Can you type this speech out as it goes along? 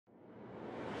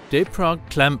DEPRAG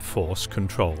clamp force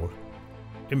control.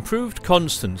 Improved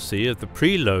constancy of the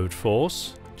preload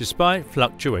force despite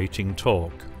fluctuating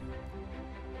torque.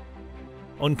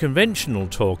 On conventional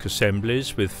torque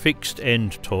assemblies with fixed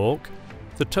end torque,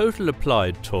 the total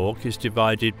applied torque is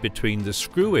divided between the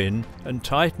screw-in and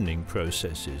tightening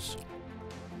processes.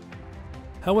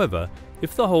 However,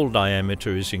 if the hole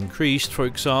diameter is increased, for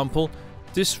example,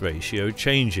 this ratio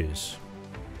changes.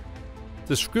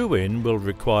 The screw-in will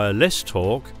require less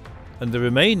torque, and the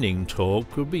remaining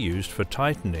torque will be used for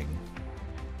tightening.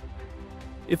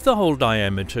 If the hole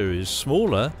diameter is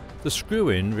smaller, the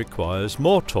screw-in requires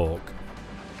more torque.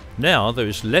 Now there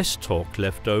is less torque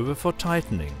left over for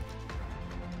tightening.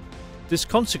 This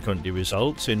consequently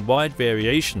results in wide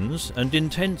variations and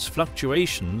intense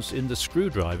fluctuations in the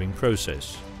screwdriving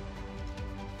process.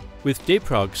 With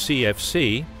DEPRAG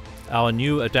CFC, our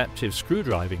new adaptive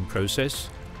screwdriving process,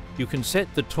 you can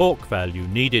set the torque value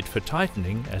needed for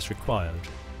tightening as required.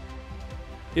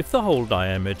 If the hole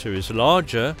diameter is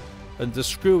larger and the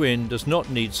screw-in does not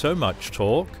need so much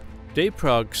torque,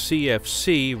 DEPRAG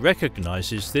CFC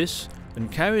recognizes this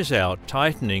and carries out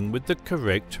tightening with the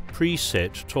correct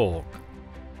preset torque.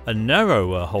 A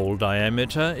narrower hole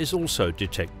diameter is also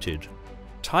detected.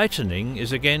 Tightening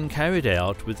is again carried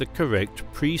out with the correct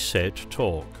preset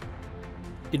torque.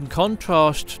 In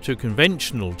contrast to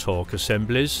conventional torque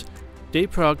assemblies,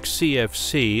 DEPRAG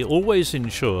CFC always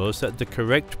ensures that the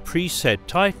correct preset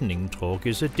tightening torque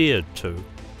is adhered to.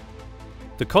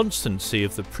 The constancy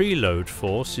of the preload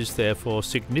force is therefore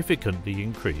significantly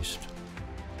increased.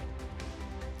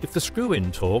 If the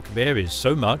screw-in torque varies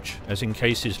so much, as in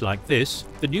cases like this,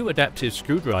 the new adaptive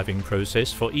screwdriving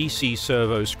process for EC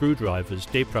servo screwdrivers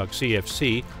DEPRAG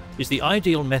CFC is the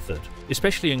ideal method,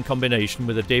 especially in combination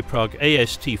with a DEPRAG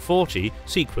AST40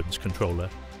 sequence controller.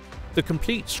 The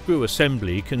complete screw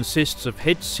assembly consists of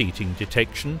head seating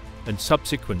detection and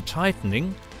subsequent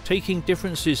tightening, taking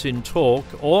differences in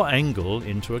torque or angle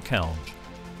into account.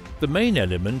 The main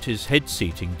element is head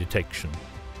seating detection.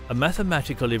 A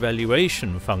mathematical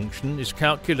evaluation function is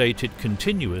calculated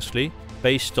continuously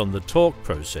based on the torque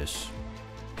process.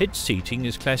 Head seating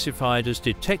is classified as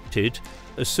detected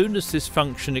as soon as this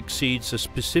function exceeds a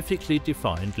specifically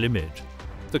defined limit.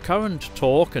 The current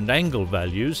torque and angle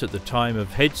values at the time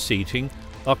of head seating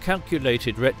are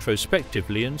calculated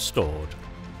retrospectively and stored.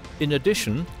 In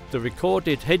addition, the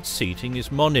recorded head seating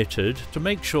is monitored to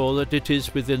make sure that it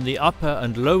is within the upper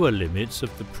and lower limits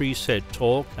of the preset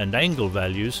torque and angle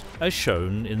values as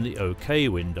shown in the OK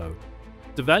window.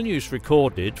 The values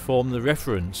recorded form the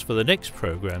reference for the next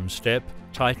program step,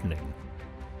 tightening.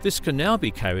 This can now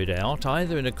be carried out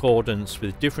either in accordance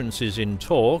with differences in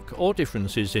torque or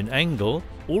differences in angle,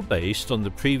 all based on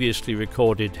the previously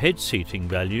recorded head seating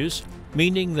values,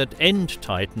 meaning that end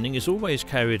tightening is always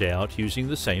carried out using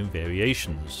the same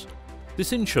variations.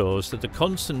 This ensures that the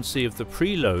constancy of the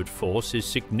preload force is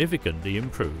significantly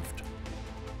improved.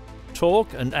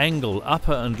 Torque and angle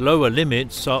upper and lower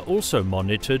limits are also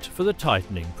monitored for the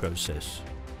tightening process.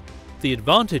 The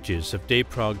advantages of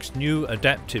DEPRAG's new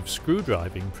adaptive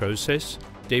screwdriving process,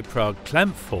 DEPRAG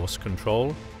clamp force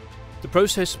control. The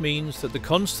process means that the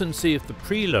constancy of the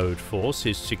preload force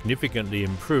is significantly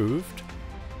improved.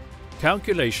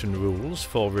 Calculation rules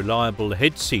for reliable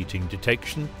head seating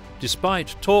detection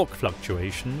despite torque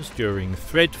fluctuations during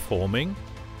thread forming.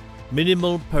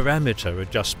 Minimal parameter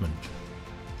adjustment.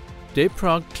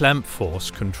 DEPRAG clamp force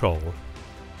control.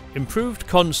 Improved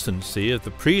constancy of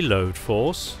the preload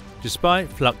force despite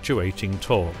fluctuating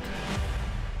torque.